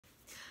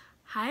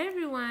Hi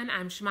everyone,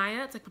 I'm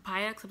Shemaya. It's like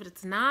papaya, except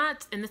it's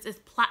not. And this is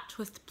Plot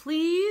Twist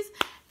Please.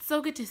 It's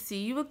so good to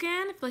see you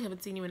again. I feel like I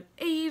haven't seen you in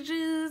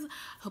ages.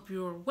 Hope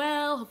you're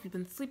well. Hope you've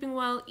been sleeping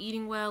well,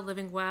 eating well,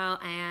 living well.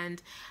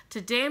 And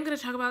today I'm going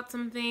to talk about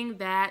something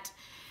that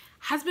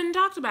has been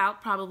talked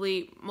about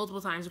probably multiple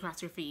times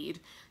across your feed.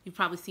 You've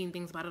probably seen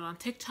things about it on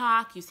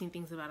TikTok. You've seen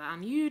things about it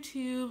on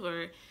YouTube,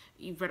 or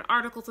you've read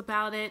articles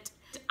about it.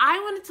 I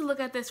wanted to look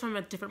at this from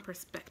a different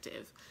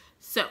perspective.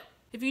 So,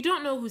 if you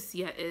don't know who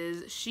Sia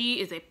is,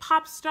 she is a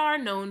pop star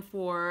known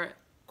for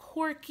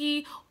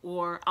quirky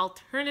or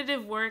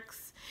alternative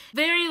works,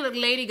 very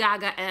Lady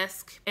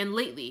Gaga-esque, and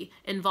lately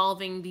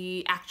involving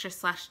the actress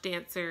slash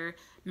dancer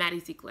Maddie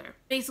Ziegler.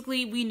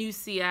 Basically, we knew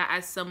Sia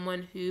as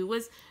someone who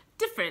was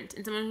different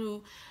and someone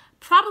who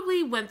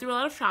probably went through a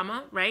lot of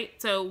trauma, right?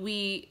 So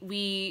we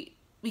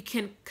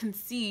can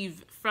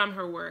conceive from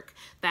her work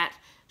that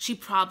she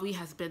probably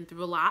has been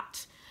through a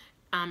lot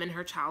in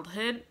her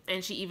childhood,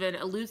 and she even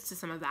alludes to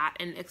some of that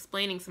in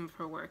explaining some of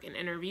her work in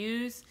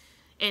interviews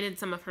and in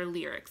some of her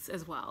lyrics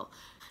as well.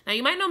 Now,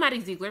 you might know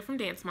Maddie Ziegler from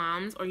Dance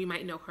Moms, or you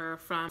might know her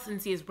from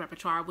Sia's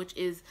repertoire, which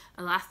is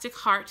Elastic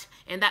Heart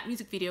and that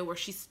music video where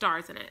she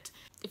stars in it.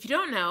 If you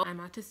don't know, I'm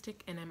autistic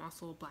and I'm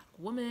also a Black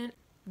woman.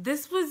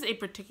 This was a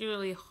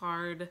particularly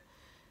hard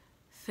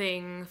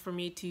thing for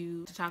me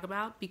to talk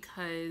about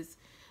because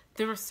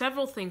there were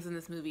several things in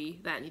this movie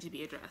that need to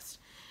be addressed.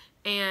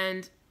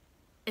 And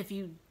if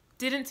you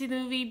didn't see the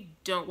movie,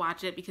 don't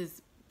watch it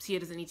because Sia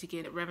doesn't need to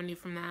get revenue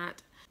from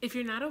that. If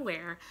you're not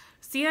aware,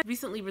 Sia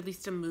recently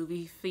released a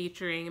movie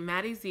featuring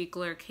Maddie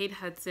Ziegler, Kate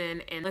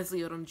Hudson, and Leslie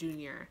Odom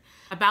Jr.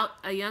 about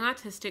a young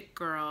autistic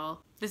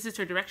girl. This is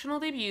her directional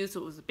debut, so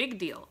it was a big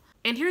deal.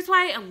 And here's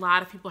why a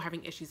lot of people are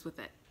having issues with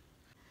it.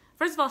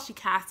 First of all, she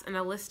casts an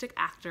autistic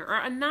actor, or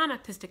a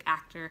non-autistic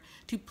actor,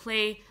 to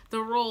play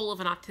the role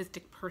of an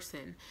autistic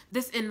person.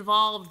 This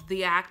involved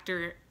the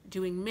actor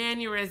doing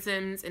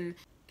mannerisms and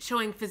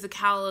showing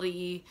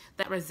physicality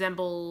that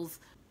resembles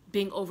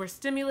being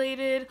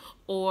overstimulated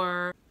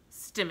or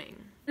stimming.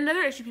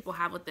 Another issue people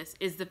have with this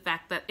is the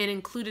fact that it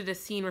included a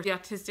scene where the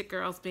autistic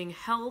girl is being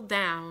held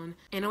down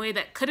in a way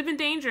that could have been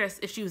dangerous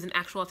if she was an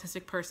actual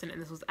autistic person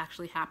and this was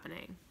actually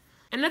happening.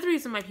 Another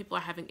reason why people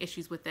are having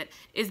issues with it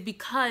is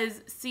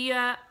because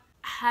Sia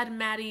had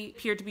Maddie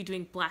appear to be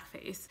doing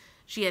blackface.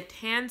 She had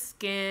tan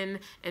skin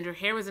and her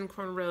hair was in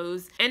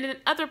cornrows, and in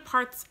other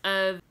parts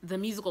of the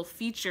musical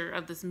feature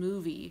of this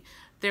movie,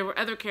 there were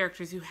other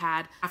characters who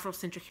had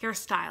Afrocentric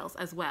hairstyles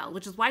as well,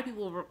 which is why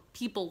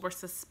people were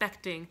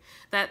suspecting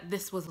that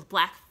this was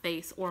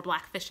blackface or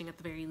blackfishing at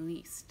the very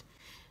least.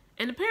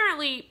 And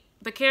apparently,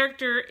 the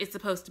character is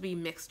supposed to be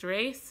mixed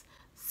race,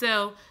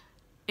 so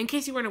in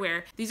case you weren't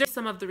aware, these are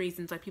some of the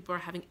reasons why people are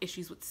having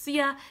issues with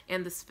Sia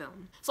and this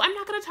film. So I'm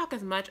not going to talk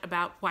as much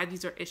about why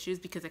these are issues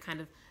because I kind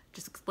of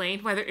just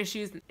explained why they're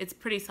issues. It's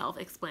pretty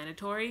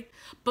self-explanatory.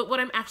 But what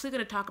I'm actually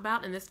going to talk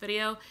about in this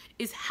video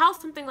is how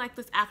something like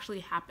this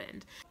actually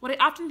happened. What I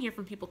often hear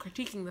from people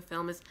critiquing the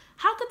film is,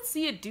 how could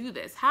Sia do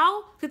this?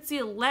 How could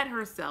Sia let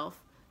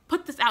herself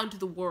put this out into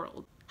the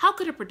world? How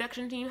could a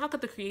production team, how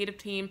could the creative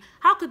team,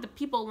 how could the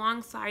people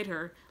alongside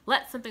her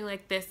let something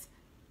like this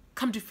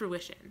come to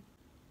fruition?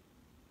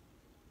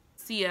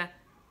 Sia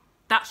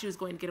thought she was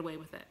going to get away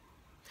with it.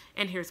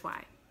 And here's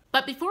why.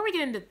 But before we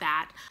get into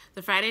that,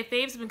 the Friday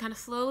faves have been kind of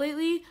slow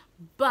lately,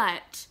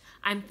 but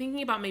I'm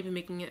thinking about maybe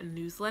making it a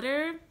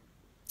newsletter.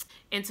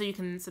 And so you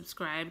can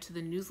subscribe to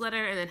the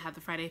newsletter and then have the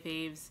Friday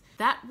faves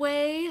that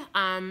way.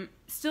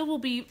 Still will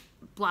be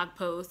blog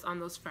posts on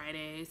those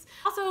Fridays.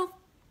 Also,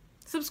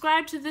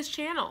 subscribe to this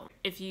channel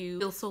if you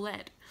feel so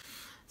led.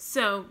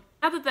 So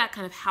now that that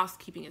kind of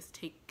housekeeping is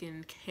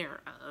taken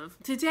care of,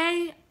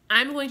 today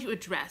I'm going to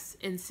address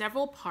in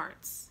several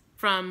parts,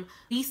 from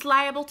least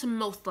liable to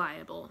most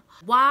liable,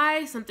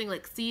 why something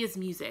like Sia's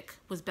music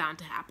was bound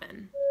to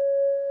happen.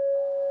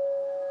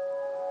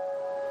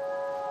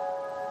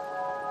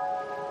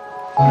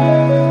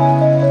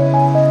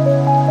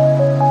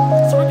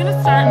 So we're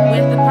gonna start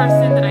with the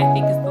person that I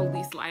think is the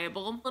least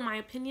liable, in my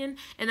opinion,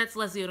 and that's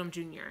Leslie Odom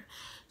Jr.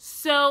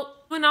 So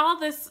when all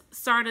this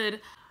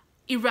started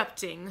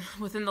erupting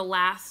within the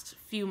last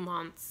few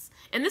months,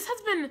 and this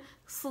has been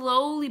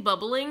slowly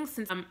bubbling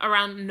since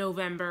around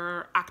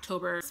November,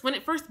 October. When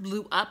it first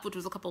blew up, which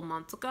was a couple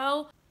months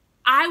ago,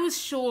 I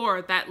was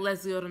sure that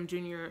Leslie Odom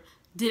Jr.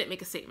 didn't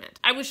make a statement.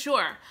 I was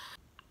sure.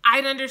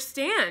 I'd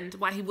understand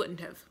why he wouldn't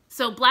have.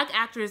 So Black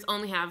actors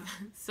only have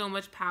so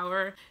much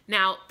power.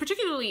 Now,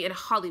 particularly in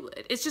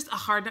Hollywood, it's just a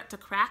hard nut to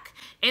crack.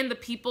 And the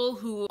people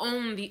who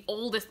own the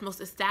oldest,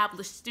 most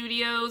established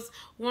studios,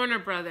 Warner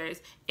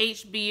Brothers,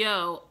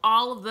 HBO,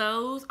 all of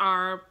those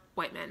are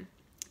white men.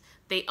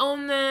 They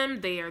own them,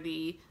 they are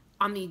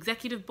on the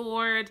executive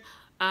board,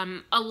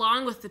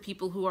 along with the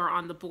people who are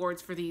on the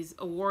boards for these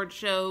award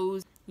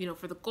shows, you know,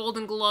 for the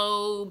Golden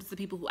Globes, the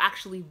people who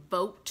actually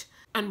vote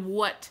on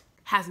what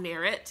has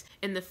merit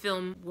in the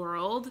film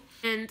world.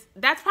 And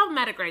that's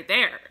problematic right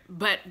there,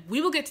 but we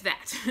will get to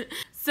that.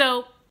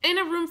 So in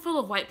a room full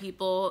of white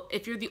people,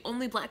 if you're the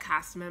only Black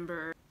cast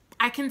member,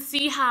 I can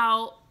see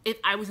how if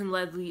I was in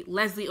Leslie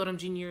Odom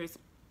Jr.'s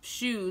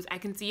shoes, I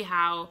can see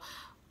how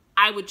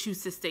I would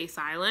choose to stay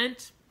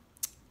silent.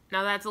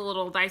 Now that's a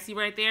little dicey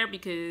right there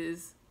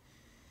because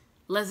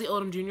Leslie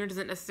Odom Jr.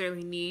 doesn't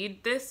necessarily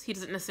need this. He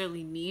doesn't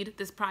necessarily need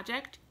this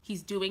project.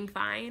 He's doing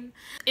fine.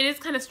 It is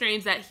kind of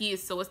strange that he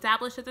is so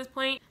established at this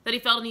point that he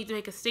felt a need to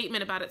make a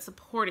statement about it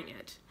supporting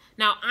it.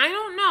 Now, I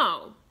don't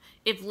know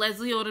if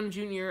Leslie Odom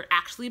Jr.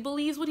 actually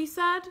believes what he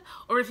said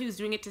or if he was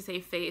doing it to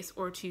save face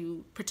or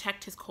to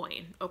protect his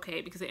coin, okay?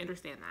 Because I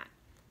understand that.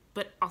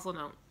 But also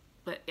no.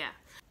 But yeah.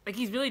 Like,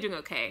 he's really doing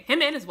okay.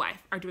 Him and his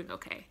wife are doing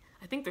okay.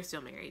 I think they're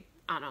still married.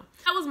 I don't know.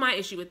 That was my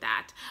issue with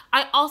that.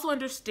 I also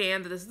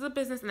understand that this is a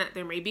business and that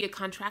there may be a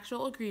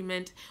contractual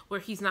agreement where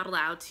he's not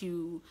allowed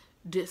to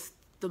diss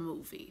the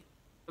movie.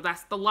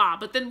 That's the law.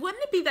 But then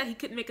wouldn't it be that he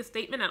couldn't make a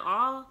statement at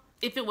all?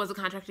 If it was a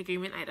contract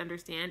agreement, I'd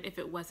understand. If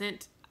it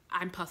wasn't,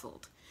 I'm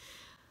puzzled.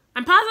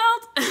 I'm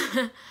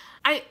puzzled!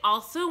 I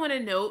also want to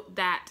note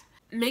that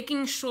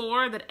making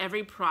sure that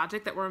every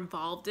project that we're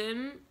involved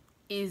in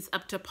is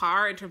up to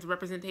par in terms of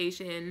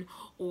representation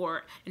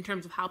or in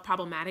terms of how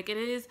problematic it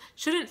is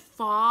shouldn't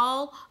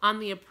fall on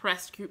the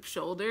oppressed group's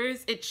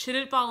shoulders. It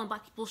shouldn't fall on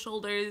Black people's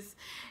shoulders.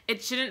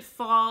 It shouldn't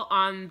fall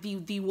on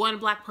the one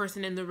Black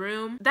person in the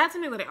room. That's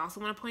something that I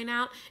also want to point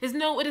out is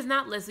no, it is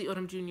not Leslie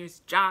Odom Jr.'s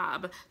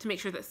job to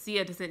make sure that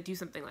Sia doesn't do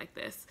something like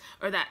this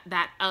or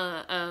that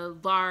a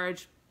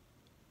large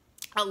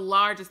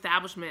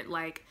establishment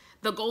like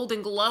the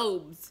Golden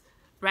Globes,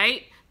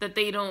 right? That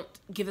they don't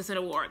give us an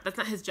award. That's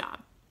not his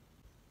job.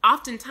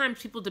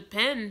 Oftentimes people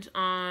depend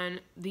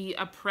on the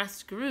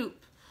oppressed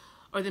group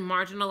or the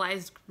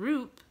marginalized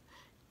group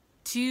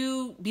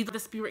to be the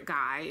spirit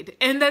guide.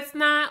 And that's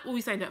not what we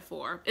signed up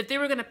for. If they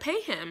were going to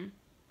pay him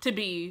to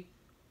be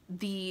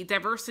the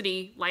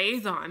diversity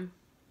liaison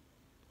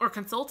or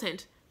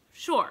consultant,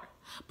 sure.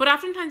 But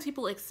oftentimes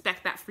people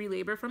expect that free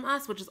labor from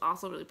us, which is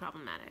also really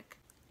problematic.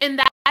 And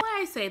that's why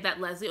I say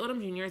that Leslie Odom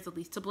Jr. is the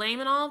least to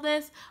blame in all of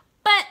this.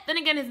 But then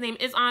again, his name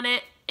is on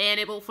it and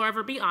it will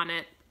forever be on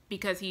it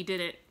because he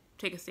didn't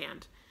take a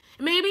stand.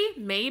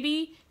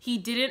 Maybe he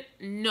didn't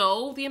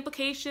know the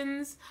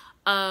implications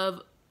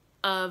of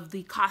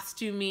the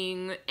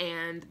costuming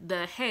and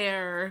the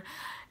hair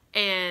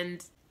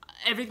and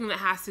everything that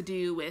has to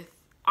do with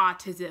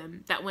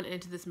autism that went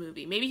into this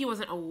movie. Maybe he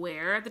wasn't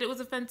aware that it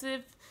was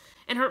offensive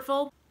and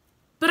hurtful.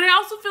 But I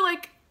also feel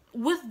like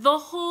with the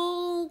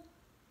whole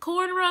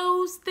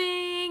cornrows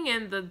thing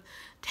and the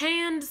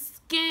tanned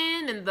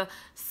skin and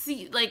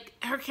like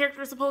her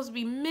character is supposed to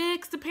be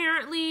mixed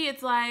apparently,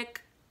 it's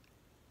like,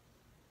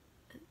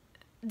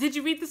 did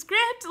you read the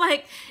script?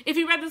 Like, if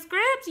you read the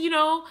script, you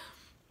know,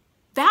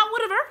 that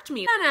would have irked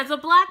me. And as a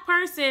Black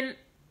person,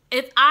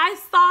 if I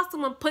saw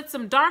someone put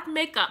some dark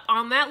makeup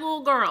on that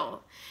little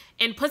girl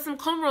and put some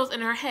cornrows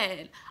in her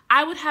head,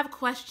 I would have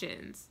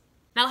questions.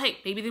 Now, hey,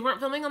 maybe they weren't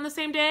filming on the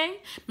same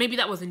day. Maybe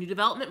that was a new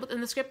development within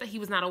the script that he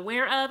was not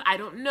aware of. I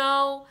don't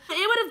know.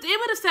 It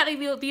would have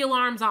set the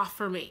alarms off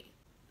for me.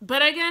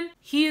 But again,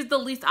 he is the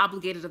least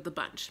obligated of the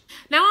bunch.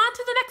 Now on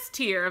to the next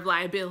tier of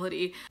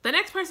liability. The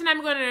next person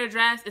I'm going to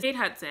address is Kate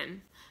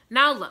Hudson.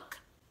 Now look,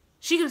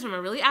 she comes from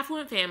a really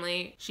affluent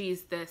family.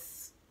 She's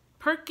this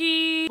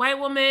perky white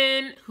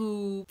woman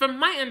who, from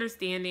my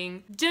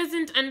understanding,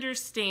 doesn't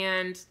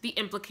understand the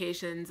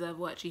implications of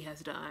what she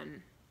has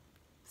done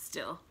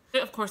still.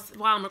 Of course,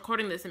 while I'm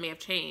recording this, it may have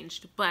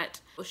changed, but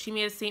she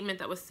made a statement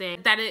that was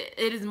saying that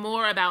it is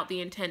more about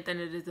the intent than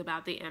it is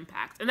about the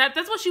impact. And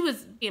that's what she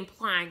was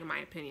implying, in my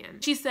opinion.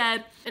 She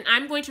said, and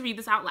I'm going to read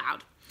this out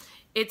loud,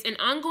 "It's an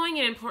ongoing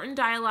and important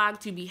dialogue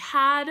to be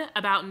had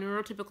about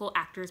neurotypical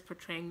actors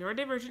portraying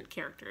neurodivergent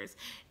characters.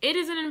 It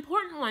is an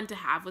important one to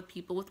have with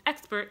people with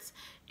experts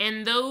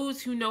and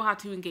those who know how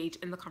to engage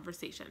in the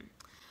conversation.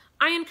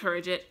 I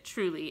encourage it,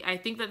 truly. I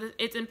think that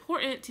it's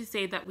important to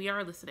say that we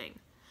are listening."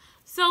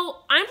 So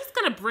I'm just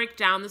going to break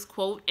down this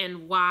quote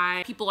and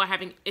why people are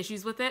having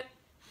issues with it.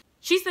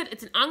 She said,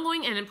 it's an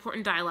ongoing and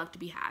important dialogue to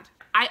be had.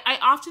 I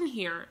often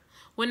hear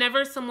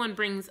whenever someone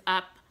brings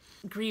up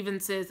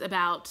grievances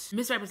about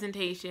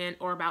misrepresentation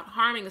or about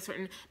harming a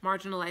certain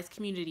marginalized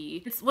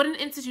community, it's what an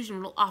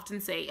institution will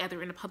often say,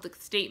 either in a public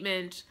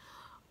statement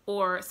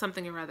or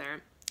something or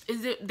other,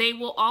 is that they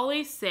will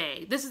always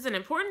say, this is an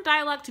important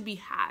dialogue to be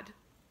had.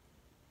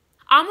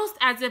 Almost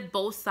as if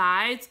both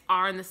sides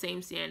are in the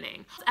same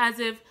standing. As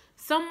if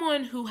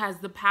someone who has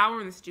the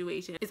power in the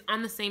situation is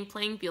on the same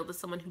playing field as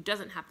someone who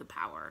doesn't have the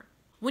power.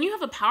 When you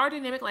have a power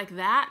dynamic like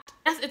that,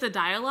 yes, it's a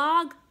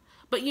dialogue,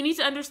 but you need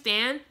to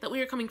understand that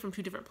we are coming from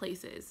two different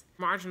places.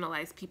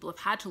 Marginalized people have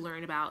had to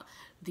learn about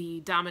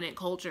the dominant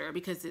culture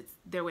because it's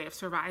their way of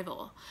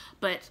survival.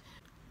 But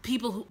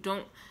people who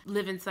don't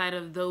live inside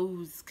of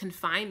those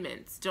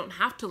confinements don't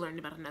have to learn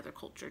about another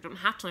culture, don't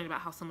have to learn about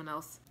how someone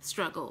else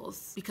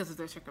struggles because of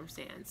their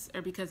circumstance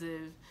or because of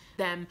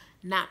them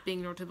not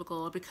being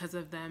neurotypical or because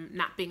of them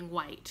not being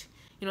white.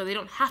 You know, they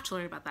don't have to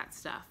learn about that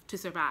stuff to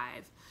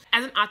survive.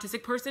 As an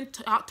autistic person,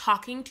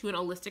 talking to an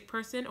holistic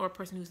person or a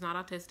person who's not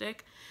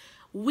autistic,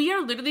 we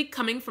are literally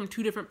coming from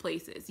two different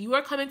places. You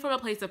are coming from a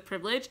place of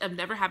privilege, of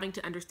never having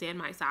to understand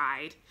my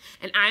side.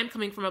 And I'm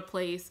coming from a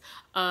place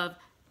of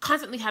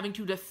constantly having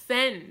to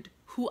defend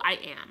who I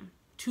am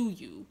to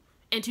you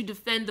and to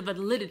defend the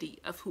validity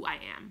of who I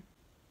am.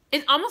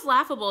 It's almost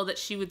laughable that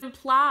she would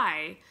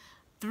imply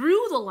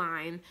through the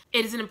line,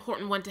 it is an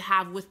important one to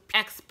have with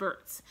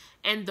experts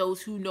and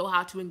those who know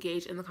how to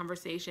engage in the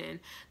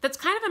conversation. That's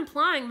kind of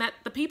implying that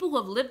the people who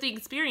have lived the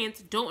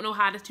experience don't know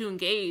how to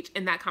engage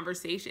in that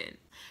conversation.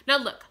 Now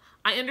look,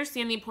 I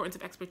understand the importance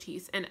of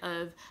expertise and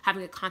of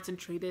having a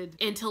concentrated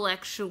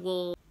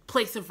intellectual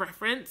place of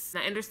reference.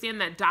 I understand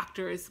that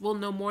doctors will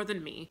know more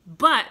than me,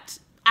 but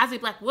as a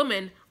Black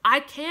woman, I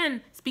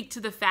can speak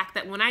to the fact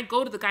that when I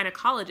go to the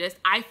gynecologist,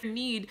 I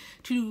need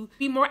to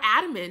be more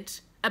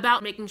adamant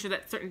about making sure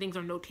that certain things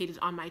are notated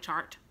on my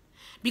chart.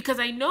 Because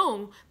I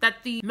know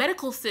that the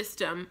medical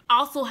system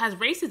also has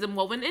racism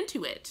woven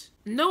into it.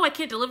 No, I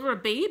can't deliver a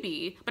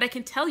baby, but I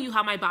can tell you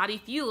how my body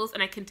feels,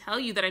 and I can tell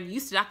you that I'm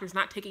used to doctors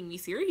not taking me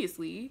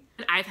seriously.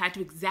 And I've had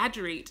to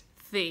exaggerate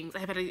things.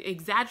 I've had to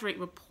exaggerate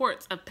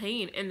reports of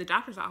pain in the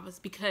doctor's office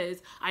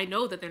because I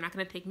know that they're not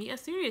going to take me as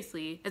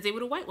seriously as they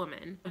would a white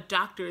woman.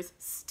 Doctors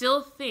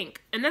still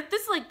think, and that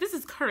this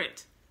is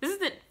current. This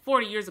isn't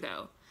 40 years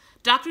ago.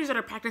 Doctors that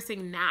are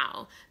practicing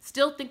now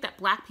still think that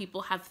Black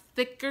people have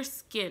thicker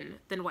skin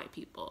than white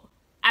people,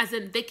 as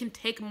in they can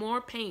take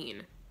more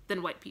pain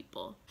than white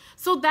people.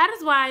 So that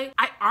is why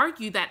I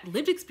argue that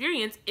lived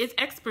experience is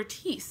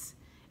expertise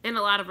in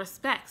a lot of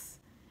respects,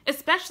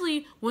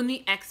 especially when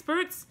the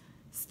experts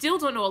still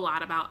don't know a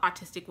lot about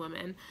autistic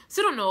women,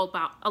 still don't know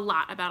a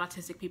lot about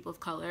autistic people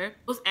of color.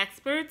 Those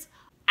experts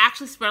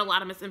actually spread a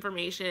lot of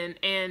misinformation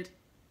and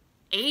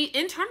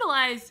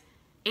internalized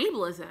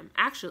ableism,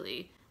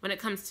 actually, when it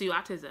comes to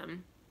autism.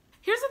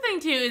 Here's the thing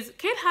too, is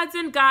Kate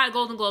Hudson got a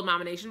Golden Globe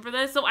nomination for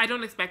this, so I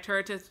don't expect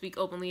her to speak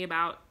openly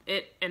about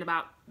it and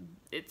about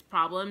its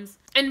problems.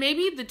 And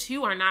maybe the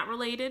two are not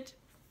related,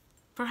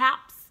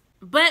 perhaps,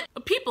 but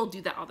people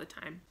do that all the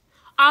time.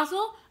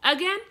 Also,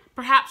 again,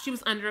 perhaps she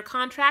was under a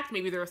contract,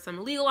 maybe there was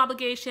some legal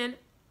obligation,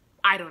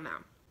 I don't know.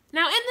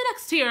 Now, in the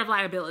next tier of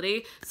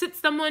liability sits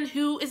someone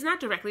who is not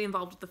directly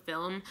involved with the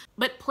film,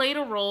 but played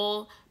a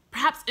role,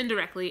 perhaps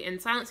indirectly, in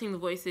silencing the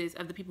voices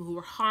of the people who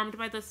were harmed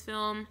by this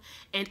film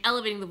and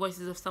elevating the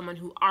voices of someone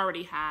who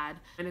already had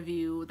a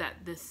view that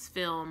this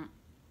film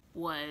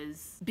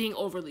was being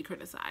overly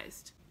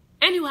criticized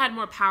and who had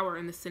more power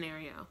in this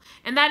scenario.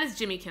 And that is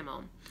Jimmy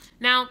Kimmel.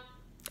 Now,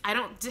 I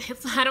don't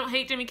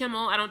hate Jimmy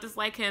Kimmel. I don't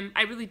dislike him.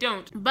 I really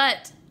don't.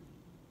 But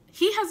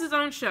he has his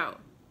own show,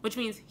 which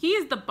means he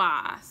is the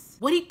boss.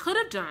 What he could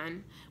have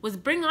done was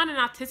bring on an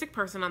autistic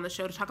person on the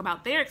show to talk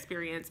about their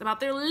experience, about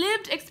their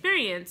lived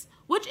experience,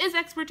 which is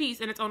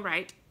expertise in its own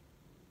right,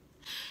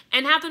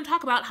 and have them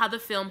talk about how the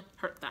film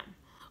hurt them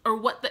or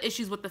what the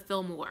issues with the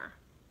film were.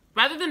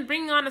 Rather than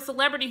bringing on a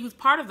celebrity who's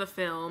part of the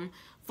film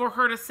for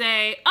her to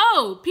say,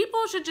 oh,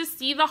 people should just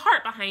see the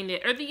heart behind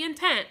it or the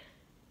intent.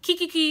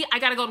 Kiki, I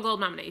got a Golden Globe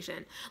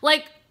nomination.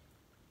 Like,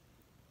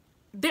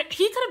 he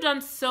could have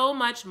done so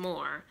much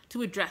more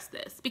to address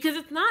this, because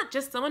it's not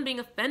just someone being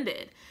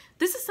offended.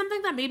 This is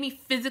something that made me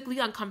physically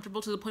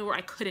uncomfortable to the point where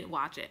I couldn't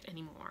watch it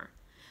anymore.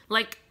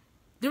 Like,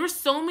 there were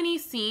so many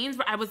scenes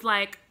where I was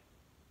like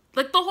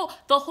the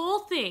whole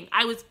thing,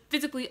 I was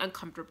physically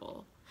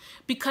uncomfortable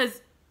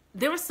because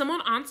there was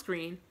someone on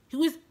screen who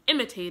was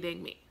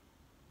imitating me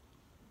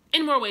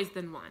in more ways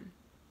than one.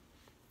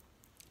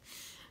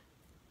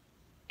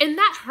 And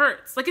that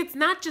hurts. Like, it's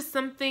not just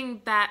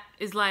something that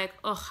is like,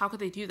 oh, how could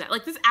they do that?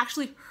 Like, this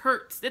actually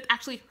hurts. It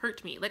actually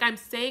hurt me. Like, I'm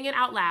saying it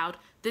out loud.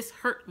 This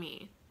hurt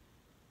me.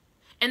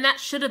 And that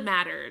should have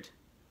mattered.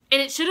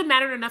 And it should have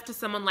mattered enough to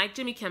someone like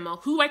Jimmy Kimmel,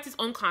 who writes his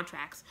own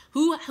contracts,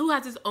 who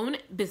has his own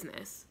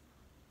business,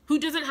 who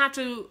doesn't have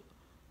to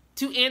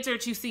answer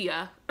to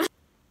Sia.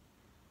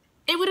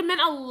 It would have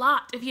meant a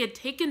lot if he had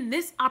taken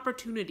this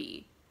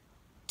opportunity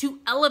to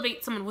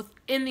elevate someone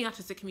within the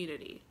autistic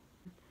community.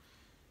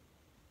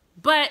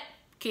 But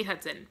Kate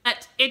Hudson,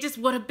 it just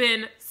would have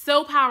been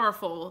so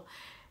powerful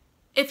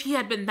if he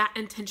had been that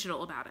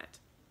intentional about it.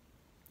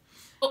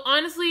 Well,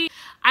 honestly,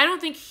 I don't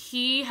think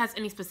he has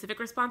any specific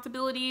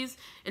responsibilities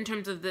in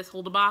terms of this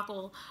whole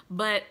debacle,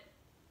 but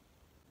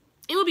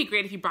it would be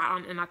great if he brought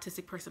on an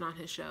autistic person on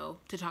his show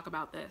to talk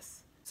about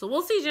this. So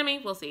we'll see,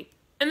 Jimmy, we'll see.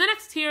 And the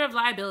next tier of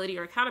liability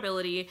or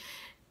accountability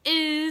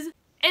is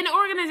an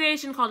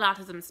organization called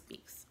Autism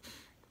Speaks.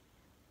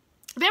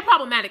 They're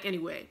problematic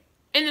anyway.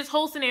 In this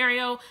whole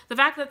scenario, the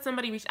fact that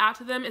somebody reached out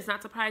to them is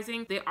not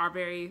surprising. They are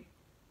very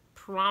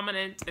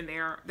prominent and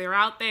they're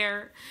out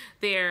there.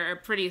 They're a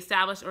pretty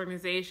established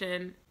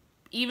organization,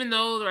 even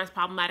though they're as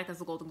problematic as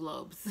the Golden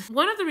Globes.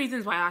 One of the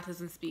reasons why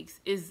Autism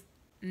Speaks is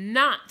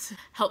not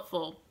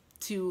helpful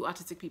to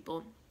autistic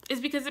people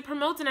is because it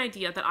promotes an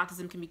idea that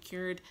autism can be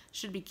cured,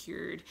 should be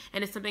cured,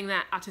 and it's something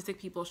that autistic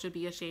people should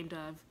be ashamed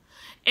of.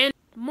 And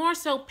more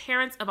so,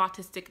 parents of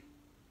autistic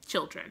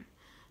children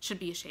should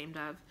be ashamed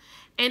of.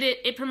 And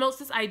it promotes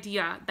this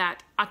idea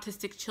that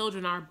autistic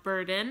children are a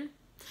burden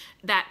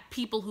that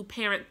people who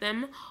parent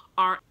them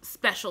are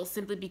special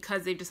simply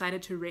because they've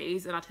decided to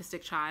raise an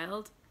autistic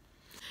child.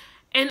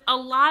 And a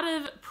lot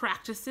of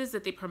practices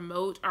that they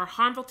promote are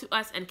harmful to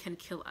us and can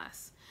kill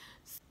us.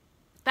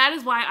 That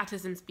is why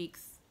Autism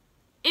Speaks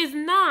it's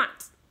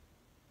not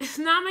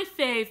my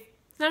fave.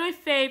 It's not my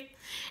fave,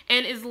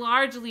 and is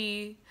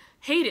largely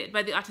hated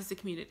by the autistic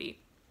community.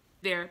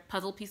 Their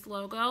puzzle piece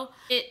logo,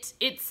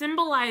 it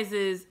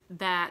symbolizes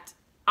that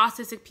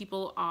autistic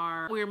people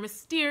we're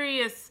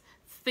mysterious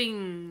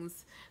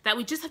things that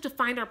we just have to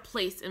find our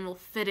place and we'll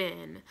fit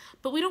in.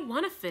 But we don't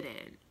want to fit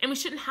in, and we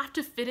shouldn't have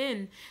to fit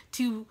in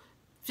to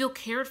feel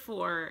cared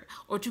for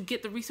or to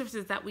get the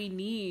resources that we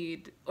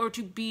need or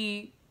to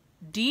be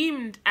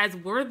deemed as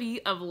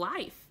worthy of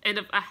life and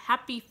of a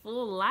happy,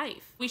 full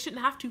life. We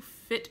shouldn't have to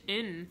fit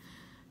in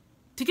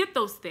to get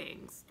those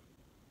things.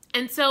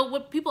 And so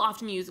what people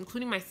often use,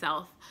 including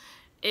myself,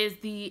 is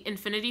the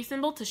infinity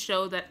symbol to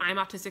show that I'm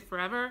autistic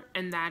forever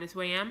and that is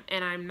who I am,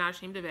 and I'm not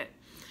ashamed of it.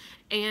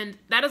 And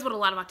that is what a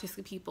lot of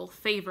autistic people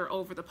favor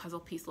over the puzzle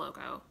piece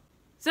logo.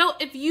 So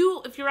if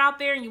you're out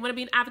there and you want to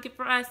be an advocate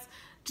for us,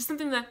 just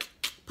something to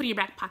put in your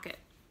back pocket.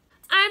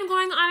 I'm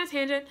going on a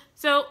tangent,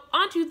 so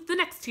on to the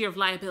next tier of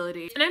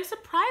liability. And I'm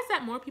surprised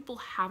that more people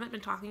haven't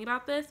been talking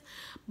about this,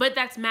 but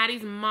that's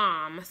Maddie's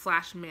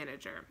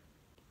mom/manager.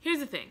 Here's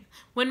the thing.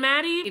 When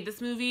Maddie made this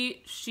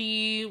movie,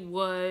 she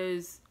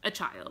was a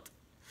child.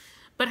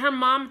 But her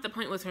mom at the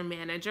point was her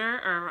manager,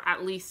 or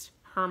at least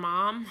her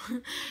mom,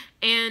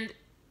 and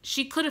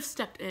she could have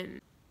stepped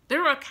in.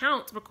 There were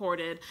accounts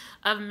recorded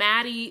of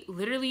Maddie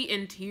literally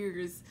in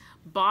tears,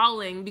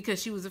 bawling because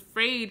she was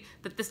afraid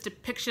that this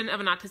depiction of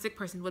an autistic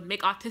person would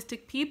make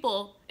autistic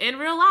people in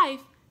real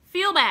life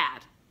feel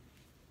bad.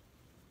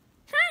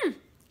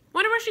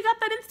 Wonder where she got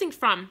that instinct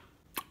from.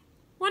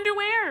 Wonder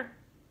where.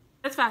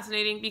 That's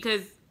fascinating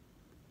because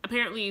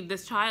apparently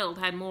this child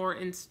had more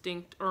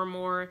instinct or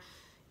more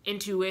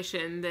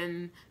intuition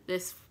than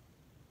this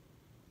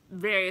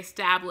very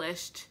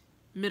established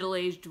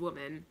middle-aged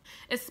woman,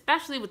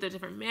 especially with the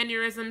different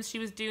mannerisms she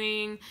was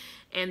doing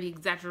and the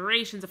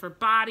exaggerations of her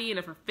body and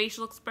of her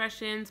facial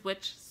expressions,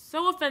 which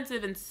so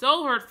offensive and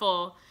so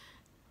hurtful.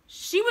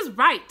 She was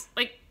right.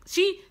 Like,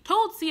 she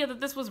told Sia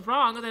that this was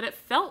wrong or that it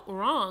felt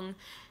wrong,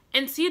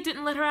 and Sia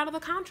didn't let her out of the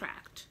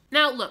contract.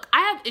 Now, look, I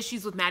have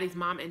issues with Maddie's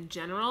mom in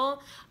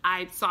general.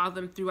 I saw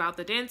them throughout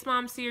the Dance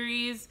Mom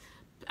series.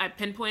 I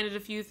pinpointed a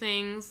few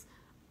things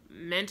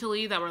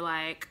mentally that were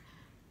like,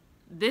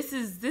 this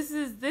is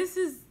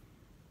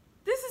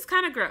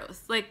kind of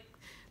gross. Like,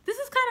 this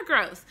is kind of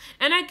gross.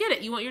 And I get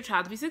it. You want your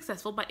child to be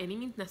successful by any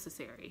means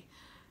necessary.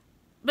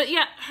 But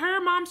yeah,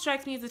 her mom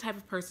strikes me as the type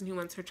of person who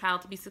wants her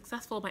child to be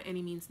successful by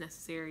any means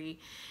necessary.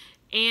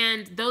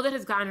 And though that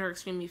has gotten her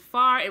extremely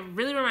far, it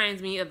really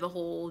reminds me of the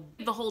whole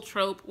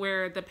trope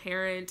where the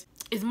parent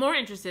is more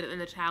interested in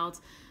the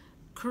child's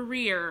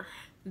career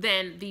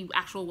than the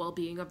actual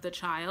well-being of the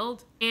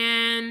child.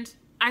 And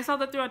I saw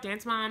that throughout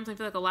Dance Moms. I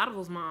feel like a lot of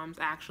those moms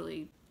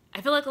actually,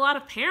 I feel like a lot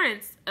of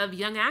parents of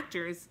young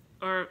actors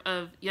or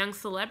of young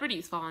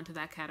celebrities fall into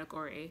that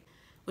category,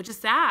 which is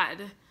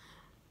sad.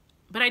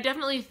 But I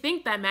definitely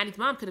think that Maddie's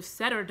mom could have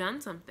said or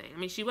done something. I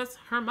mean, she was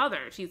her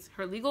mother. She's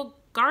her legal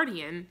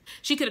guardian.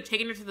 She could have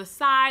taken her to the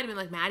side and been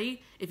like,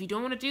 Maddie, if you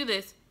don't want to do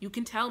this, you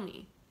can tell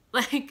me.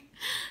 Like,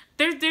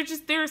 there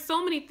are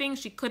so many things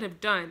she could have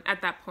done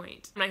at that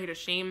point. I'm not here to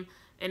shame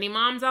any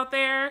moms out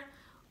there.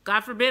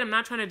 God forbid, I'm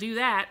not trying to do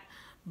that.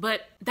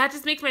 But that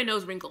just makes my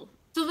nose wrinkle.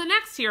 So the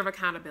next tier of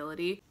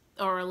accountability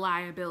or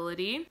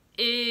liability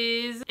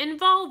is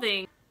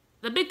involving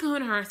the big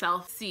kahuna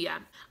herself, Sia.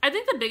 I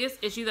think the biggest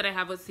issue that I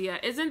have with Sia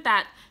isn't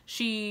that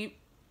she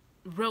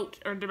wrote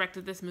or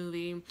directed this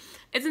movie,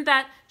 isn't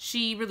that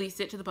she released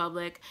it to the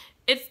public.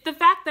 It's the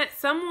fact that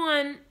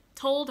someone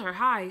told her,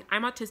 hi,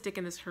 I'm autistic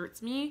and this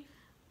hurts me,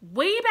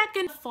 way back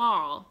in the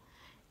fall.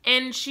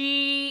 And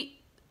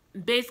she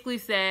basically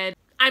said,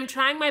 I'm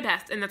trying my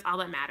best and that's all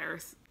that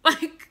matters.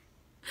 Like,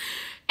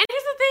 and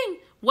here's the thing,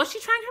 was she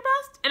trying her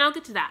best? And I'll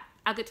get to that.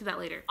 I'll get to that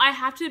later. I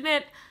have to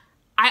admit,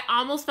 I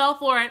almost fell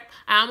for it.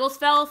 I almost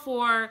fell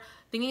for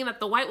thinking that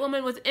the white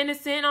woman was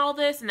innocent in all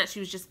this and that she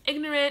was just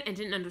ignorant and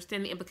didn't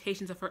understand the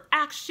implications of her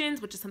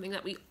actions, which is something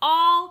that we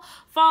all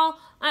fall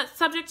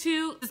subject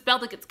to. This spell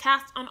that gets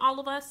cast on all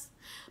of us.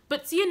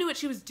 But Sia knew what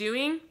she was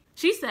doing.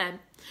 She said,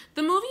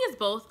 the movie is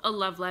both a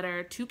love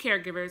letter to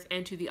caregivers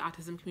and to the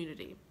autism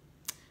community.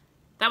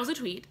 That was a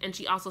tweet. And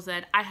she also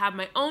said, I have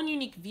my own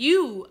unique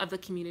view of the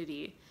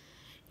community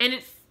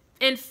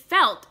and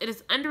felt it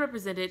is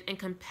underrepresented and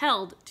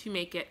compelled to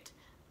make it.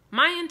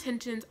 My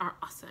intentions are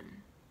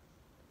awesome.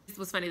 It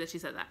was funny that she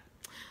said that.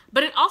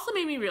 But it also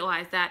made me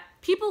realize that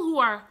people who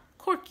are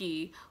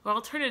quirky or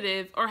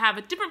alternative or have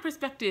a different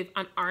perspective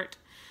on art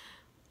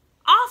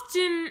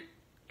often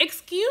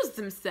excuse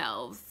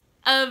themselves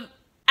of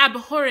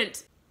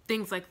abhorrent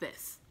things like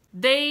this.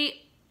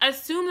 They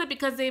assume that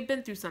because they've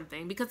been through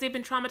something, because they've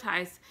been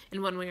traumatized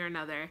in one way or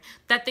another,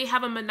 that they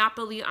have a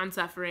monopoly on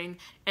suffering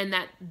and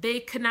that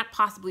they could not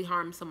possibly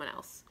harm someone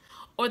else.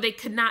 Or they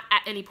could not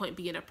at any point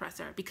be an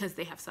oppressor because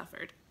they have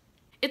suffered.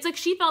 It's like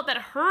she felt that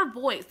her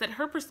voice, that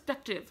her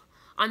perspective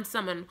on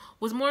someone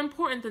was more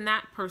important than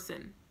that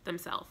person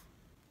themselves.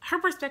 Her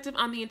perspective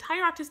on the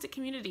entire autistic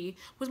community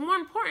was more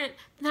important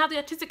than how the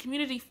autistic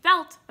community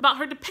felt about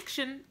her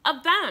depiction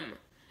of them.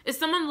 If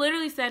someone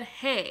literally said,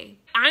 hey,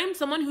 I'm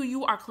someone who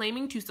you are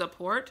claiming to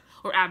support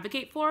or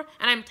advocate for,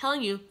 and I'm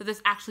telling you that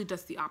this actually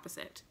does the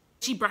opposite.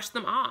 She brushed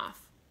them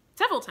off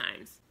several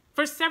times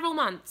for several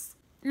months.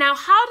 Now,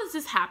 how does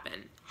this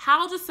happen?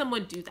 How does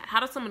someone do that? How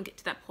does someone get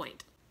to that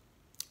point?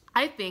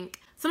 I think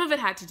some of it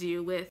had to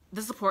do with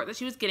the support that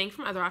she was getting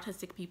from other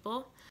autistic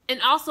people and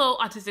also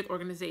autistic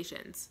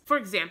organizations. For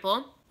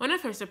example, one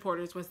of her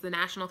supporters was the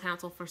National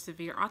Council for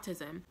Severe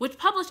Autism, which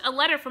published a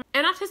letter from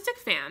an autistic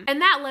fan, and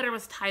that letter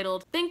was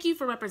titled, "Thank you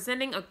for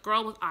representing a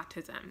girl with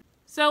autism."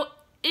 So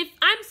if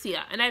I'm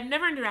Sia and I've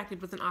never interacted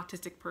with an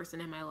autistic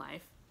person in my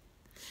life,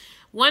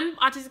 one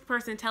autistic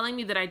person telling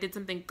me that I did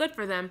something good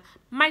for them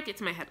might get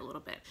to my head a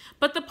little bit.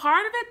 But the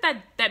part of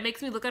it that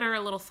makes me look at her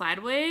a little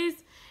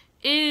sideways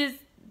is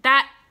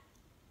that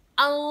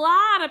a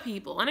lot of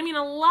people, and I mean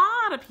a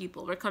lot of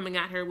people, were coming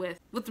at her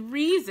with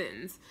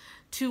reasons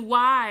to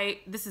why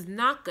this is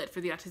not good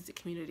for the autistic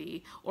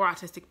community or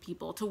autistic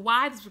people, to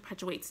why this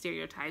perpetuates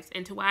stereotypes,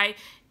 and to why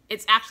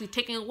it's actually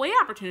taking away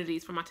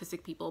opportunities from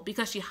autistic people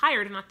because she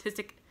hired a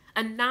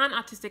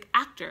non-autistic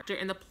actor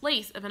in the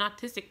place of an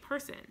autistic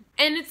person.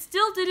 And it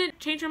still didn't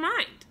change her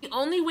mind. The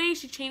only way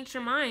she changed her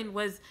mind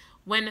was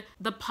when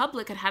the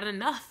public had had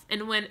enough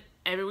and when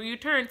everywhere you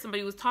turned,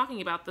 somebody was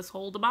talking about this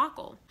whole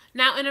debacle.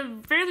 Now, in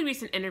a fairly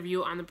recent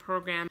interview on the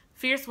program,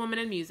 Fierce Woman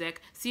in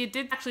Music, Sia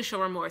did actually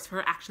show remorse for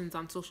her actions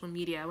on social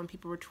media when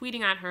people were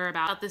tweeting at her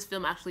about this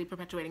film actually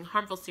perpetuating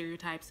harmful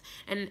stereotypes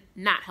and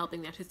not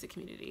helping the autistic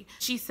community.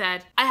 She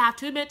said, "I have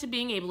to admit to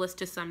being ableist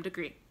to some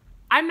degree.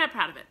 I'm not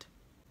proud of it.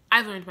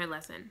 I've learned my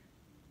lesson."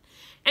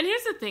 And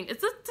here's the thing,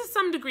 it's the to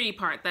some degree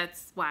part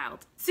that's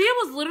wild. Sia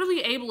was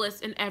literally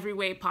ableist in every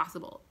way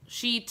possible.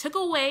 She took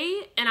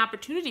away an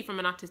opportunity from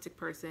an autistic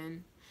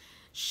person.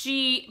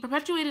 She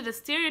perpetuated a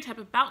stereotype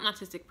about an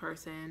autistic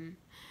person.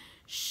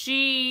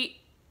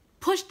 She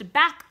pushed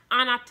back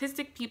on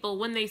autistic people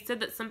when they said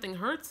that something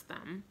hurts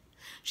them.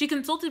 She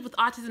consulted with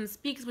Autism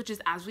Speaks, which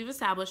is, as we've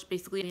established,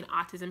 basically an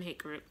autism hate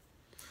group,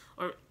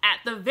 or at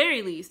the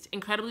very least,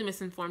 incredibly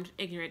misinformed,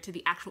 ignorant to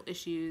the actual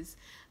issues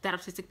that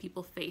autistic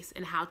people face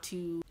and how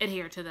to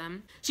adhere to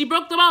them. She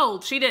broke the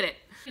mold. She did it.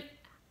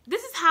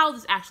 This is how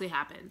this actually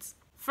happens.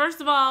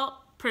 First of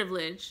all,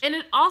 privilege. And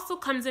it also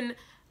comes in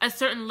a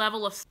certain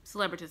level of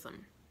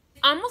celebritism.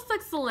 Almost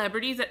like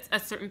celebrities at a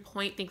certain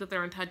point think that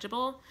they're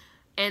untouchable,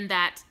 and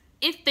that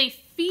if they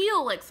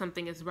feel like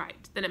something is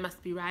right, then it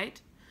must be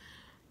right.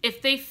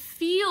 If they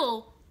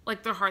feel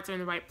like their hearts are in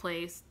the right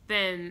place,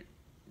 then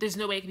there's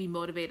no way it can be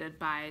motivated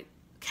by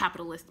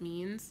capitalist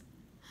means.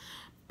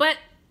 But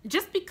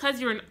just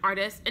because you're an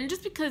artist, and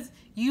just because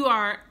you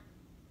are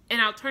an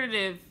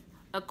alternative,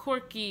 a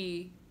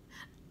quirky,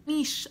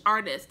 niche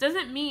artist,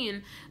 doesn't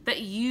mean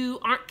that you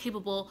aren't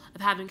capable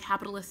of having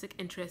capitalistic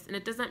interests, and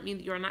it doesn't mean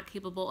that you're not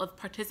capable of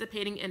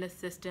participating in a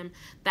system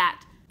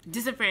that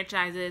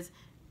disenfranchises,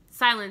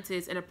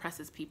 silences, and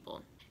oppresses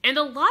people. And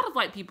a lot of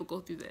white people go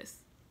through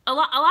this. A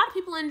lot of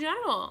people in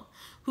general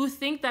who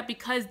think that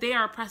because they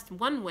are oppressed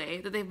one way,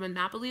 that they have a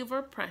monopoly over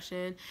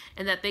oppression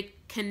and that they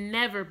can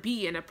never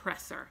be an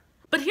oppressor.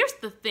 But here's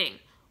the thing.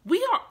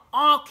 We are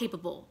all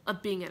capable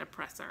of being an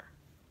oppressor.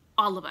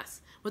 All of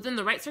us. Within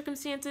the right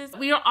circumstances,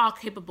 we are all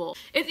capable.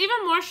 It's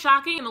even more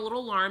shocking and a little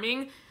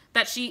alarming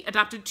that she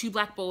adopted 2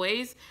 black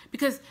boys,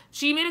 because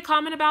she made a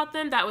comment about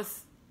them that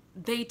was,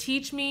 "They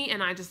teach me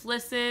and I just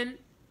listen."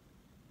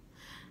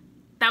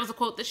 That was a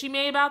quote that she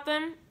made about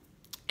them.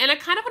 And I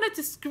kind of wanted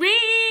to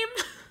scream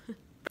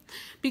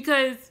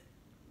because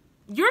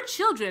your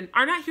children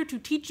are not here to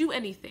teach you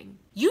anything.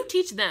 You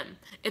teach them.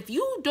 If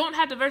you don't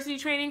have diversity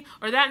training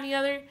or that and the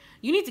other,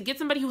 you need to get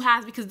somebody who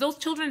has, because those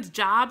children's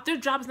job, their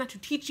job is not to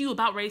teach you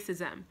about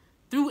racism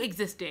through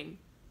existing.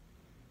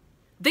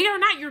 They are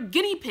not your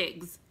guinea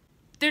pigs.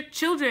 They're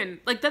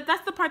children. Like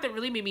that's the part that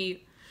really made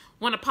me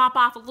want to pop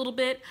off a little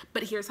bit.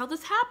 But here's how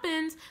this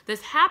happens.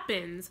 This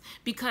happens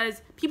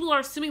because people are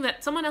assuming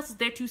that someone else is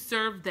there to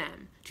serve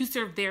them, to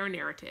serve their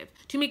narrative,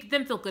 to make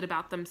them feel good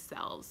about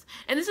themselves.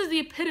 And this is the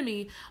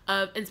epitome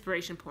of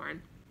inspiration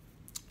porn.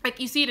 Like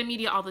you see it in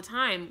media all the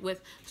time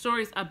with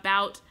stories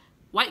about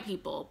white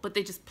people, but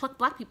they just pluck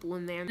black people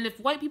in there. And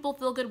if white people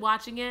feel good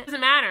watching it, it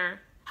doesn't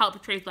matter how it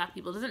portrays black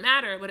people. It doesn't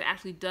matter what it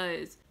actually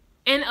does.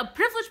 And a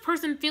privileged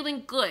person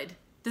feeling good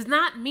does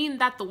not mean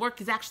that the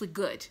work is actually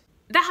good.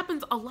 That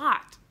happens a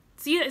lot.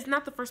 Sia is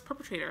not the first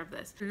perpetrator of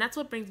this. And that's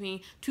what brings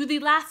me to the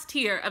last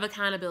tier of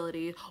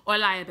accountability or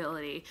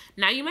liability.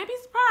 Now you might be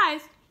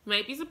surprised. You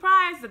might be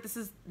surprised that this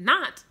is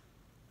not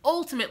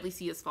ultimately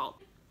Sia's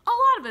fault. A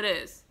lot of it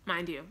is,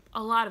 mind you.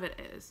 A lot of it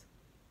is.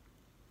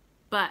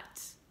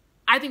 But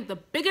I think the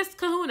biggest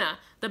kahuna,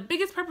 the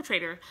biggest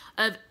perpetrator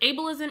of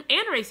ableism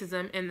and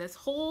racism in this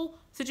whole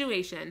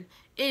situation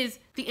is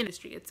the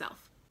industry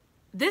itself.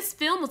 This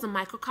film was a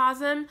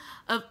microcosm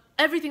of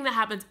everything that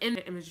happens in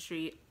the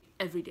industry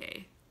every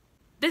day.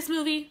 This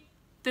movie,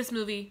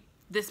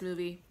 this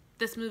movie,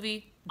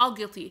 all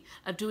guilty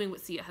of doing what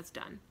Sia has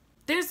done.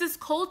 There's this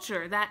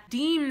culture that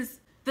deems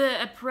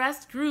the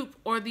oppressed group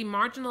or the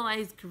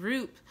marginalized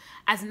group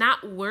as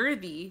not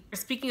worthy,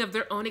 speaking of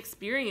their own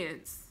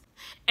experience.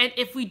 And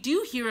if we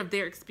do hear of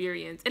their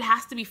experience, it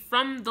has to be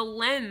from the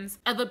lens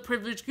of a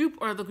privileged group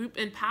or the group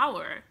in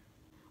power.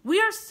 We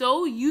are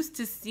so used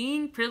to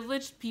seeing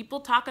privileged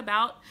people talk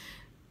about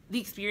the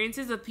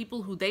experiences of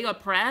people who they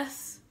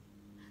oppress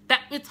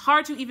that it's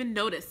hard to even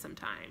notice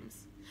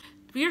sometimes.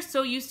 We are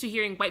so used to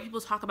hearing white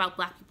people talk about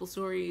Black people's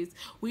stories.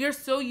 We are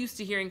so used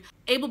to hearing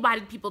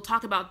able-bodied people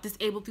talk about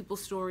disabled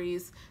people's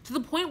stories to the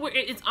point where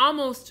it's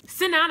almost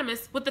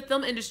synonymous with the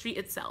film industry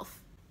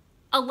itself.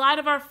 A lot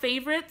of our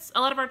favorites, a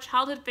lot of our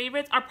childhood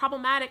favorites are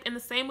problematic in the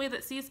same way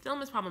that Sia's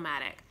film is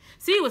problematic.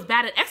 Sia was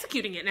bad at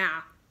executing it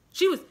now.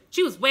 She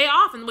was way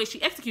off in the way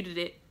she executed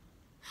it.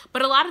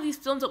 But a lot of these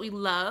films that we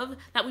love,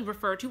 that we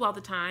refer to all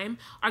the time,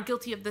 are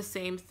guilty of the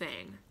same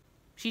thing.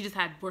 She just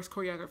had worse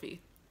choreography.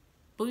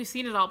 But we've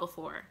seen it all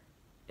before.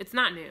 It's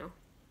not new.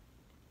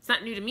 It's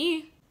not new to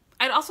me.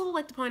 I'd also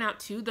like to point out,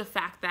 too, the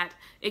fact that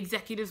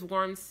executives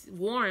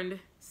warned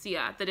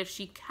Sia that if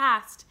she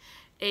cast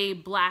a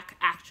Black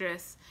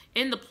actress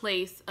in the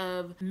place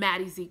of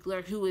Maddie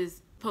Ziegler, who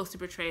is supposed to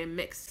portray a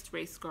mixed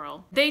race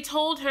girl, they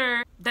told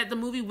her that the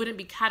movie wouldn't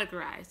be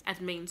categorized as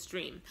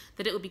mainstream,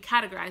 that it would be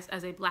categorized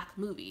as a Black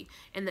movie,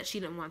 and that she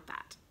didn't want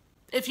that.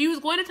 If she was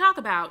going to talk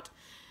about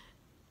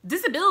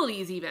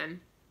disabilities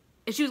even,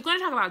 if she was going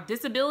to talk about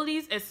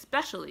disabilities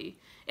especially,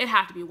 it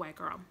had to be a white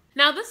girl.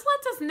 Now this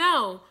lets us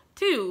know,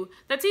 too,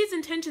 that Sia's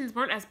intentions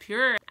weren't as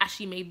pure as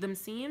she made them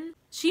seem.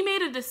 She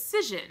made a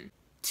decision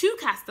to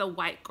cast a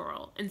white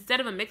girl instead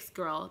of a mixed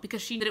girl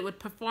because she knew it would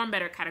perform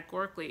better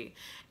categorically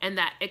and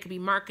that it could be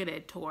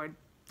marketed toward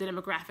the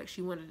demographic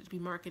she wanted it to be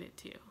marketed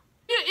to.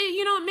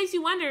 You know, it makes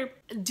you wonder,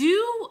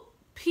 do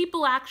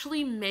people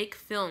actually make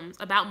films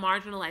about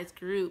marginalized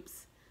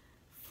groups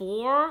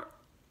for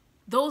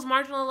those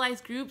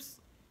marginalized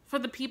groups, for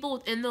the people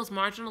within those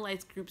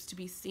marginalized groups to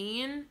be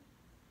seen?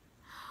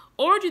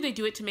 Or do they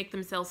do it to make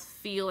themselves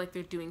feel like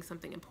they're doing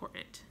something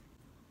important?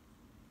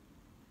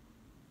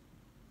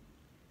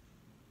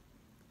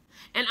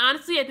 And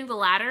honestly, I think the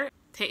latter,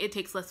 it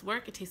takes less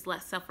work, it takes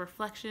less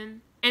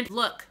self-reflection. And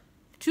look,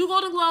 2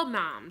 Golden Globe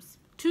noms,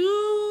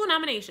 2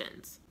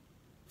 nominations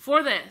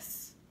for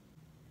this.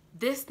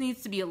 This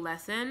needs to be a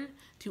lesson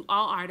to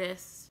all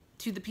artists,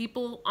 to the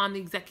people on the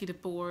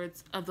executive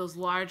boards of those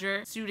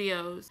larger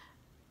studios.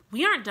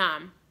 We aren't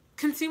dumb.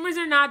 Consumers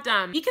are not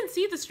dumb. We can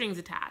see the strings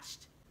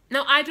attached.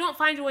 Now, I don't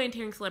find joy in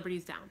tearing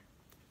celebrities down.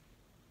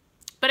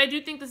 But I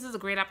do think this is a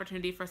great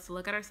opportunity for us to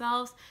look at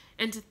ourselves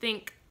and to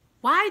think,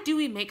 why do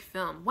we make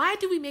film? Why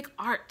do we make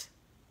art?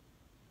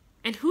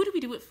 And who do we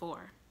do it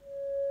for?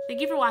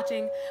 Thank you for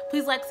watching.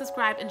 Please like,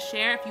 subscribe, and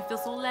share if you feel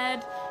so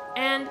led.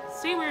 And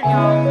stay weird,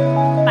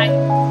 y'all. Bye.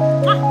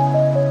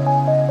 Mwah.